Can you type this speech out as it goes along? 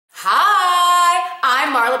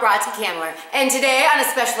I'm Marla Brodsky Kamler, and today on a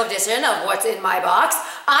special edition of What's in My Box,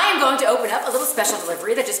 I am going to open up a little special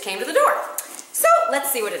delivery that just came to the door. So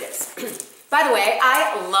let's see what it is. By the way,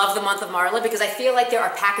 I love the month of Marla because I feel like there are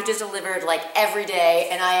packages delivered like every day,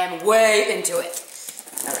 and I am way into it.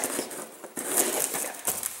 All right, here we go.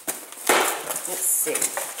 Let's see.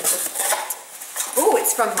 Ooh,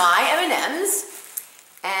 it's from My M&Ms,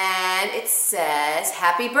 and it says,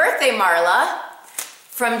 "Happy birthday, Marla,"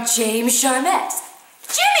 from Jimmy Charmatz.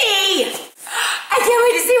 Jimmy! I can't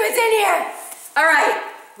wait to see what's in here. All right,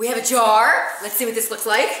 we have a jar. Let's see what this looks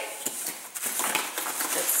like.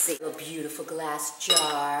 Let's see, a beautiful glass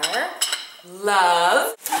jar.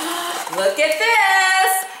 Love. Look at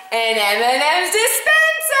this, an M&M's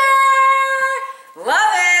dispenser.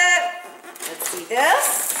 Love it. Let's see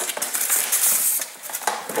this.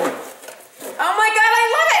 Oh my God,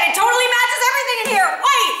 I love it. It totally matches everything in here.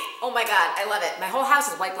 White. Oh my God, I love it. My whole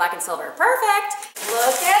house is white, black, and silver. Perfect.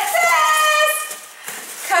 Look at this.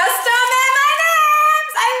 Custom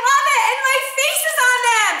M&Ms. I love it. And my face is on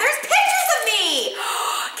them. There's pictures of me.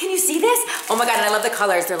 Can you see this? Oh my God, and I love the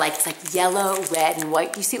colors. They're like, it's like yellow, red, and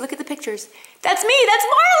white. You see, look at the pictures. That's me, that's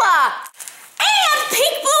Marla. And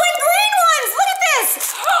pink, blue, and green ones. Look at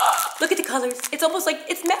this. Look at the colors. It's almost like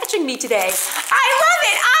it's matching me today. I love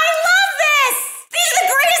it. I love this. These are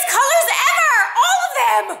the greatest colors ever. All of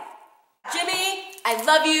them. Jimmy, I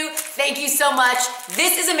love you. Thank you so much.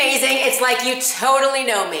 This is amazing. It's like you totally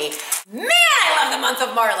know me. Man, I love the month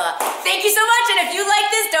of Marla. Thank you so much. And if you like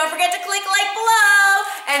this, don't forget to click like below.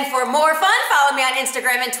 And for more fun, follow me on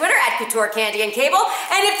Instagram and Twitter at CoutureCandyandCable.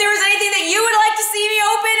 And if there is anything that you would like to see me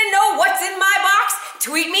open and know what's in my box,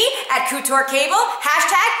 tweet me at CoutureCable,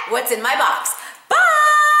 #what's in my box.